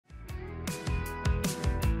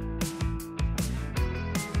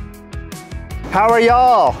How are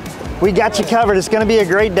y'all? We got you covered. It's gonna be a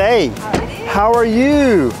great day. How are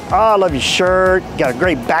you? Oh, I love your shirt. You got a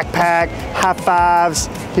great backpack. High fives.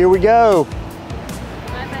 Here we go.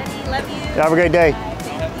 Bye, buddy. Love you. Have a great day.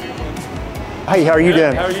 Hey, how are you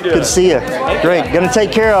doing? How are you doing? Good to see you. Great. Gonna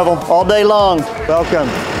take care of them all day long. Welcome.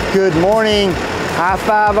 Good morning. High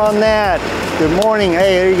five on that. Good morning.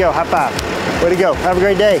 Hey, there you go. High five. Way to go. Have a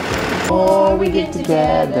great day. The more we get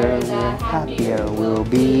together, the happier we'll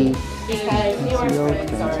be. Because your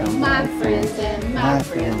friends are my friends and my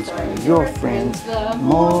friends are your friends. The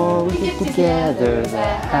more we get together, the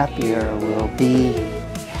happier we'll be.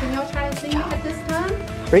 Can y'all try to sing at this time?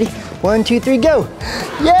 Ready? 1, 2, 3, go!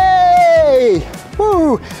 Yay!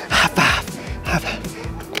 Woo! High five! High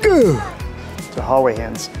five! Go! So hallway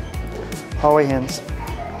hands. Hallway hands.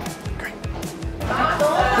 Great.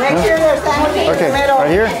 Make sure there's sandwich in the middle.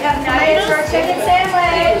 Right here. Tomatoes for a chicken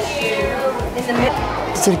sandwich. In the middle.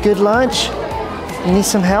 Is it a good lunch? You need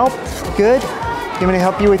some help? Good? You want me to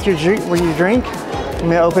help you with your drink? You want me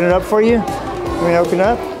to open it up for you? You want me to open it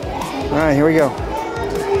up? All right, here we go.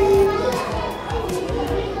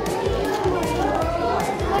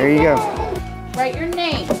 There you go. Write your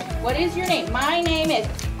name. What is your name? My name is.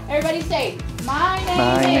 Everybody say, my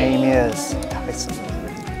name is.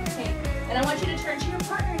 Okay. And I want you to turn to your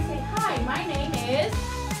partner and say, hi, my name is.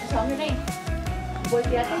 And tell them your name.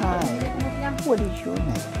 Hi. What is your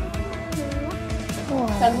name?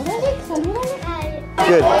 Salúdale, salúdale.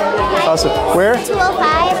 Good. Awesome. Where?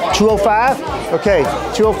 205. 205? Okay.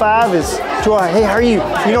 205 is. Hey, how are you?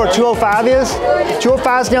 You know where 205 is?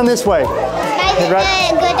 205 is down this way.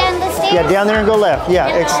 Guys, go down the stairs. Yeah, down there and go left. Yeah,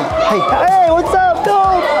 excellent. Hey, what's up,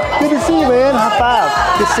 dog? Good to see you, man. High five.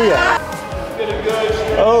 Good to see you.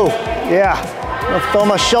 Oh, yeah. I'm gonna throw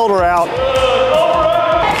my shoulder out.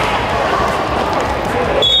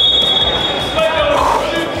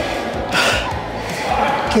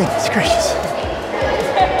 Goodness gracious.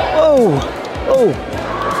 Oh,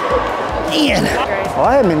 man. Well,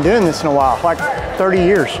 I haven't been doing this in a while, like 30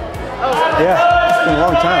 years. Yeah, it's been a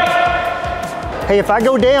long time. Hey, if I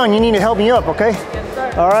go down, you need to help me up, okay? Yes,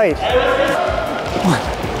 sir. All right. 1,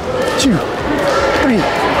 2, 3,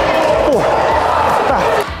 4, 5.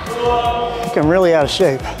 I think I'm really out of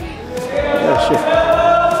shape.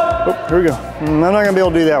 Oh, here we go. I'm not gonna be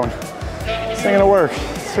able to do that one. It's not gonna work.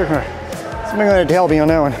 Somebody's gonna have to help me on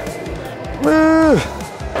that one. Woo!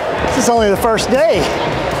 This is only the first day.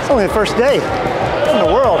 It's only the first day. What in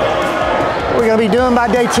the world? What are we gonna be doing by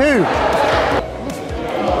day 2?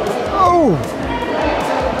 Oh!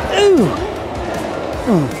 Ooh!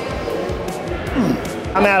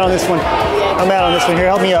 I'm out on this one. Here,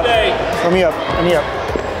 help me up. Help me up.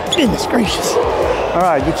 Goodness gracious. All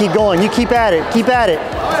right, you keep going. You keep at it. Keep at it.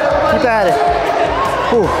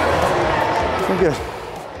 Ooh. We're good.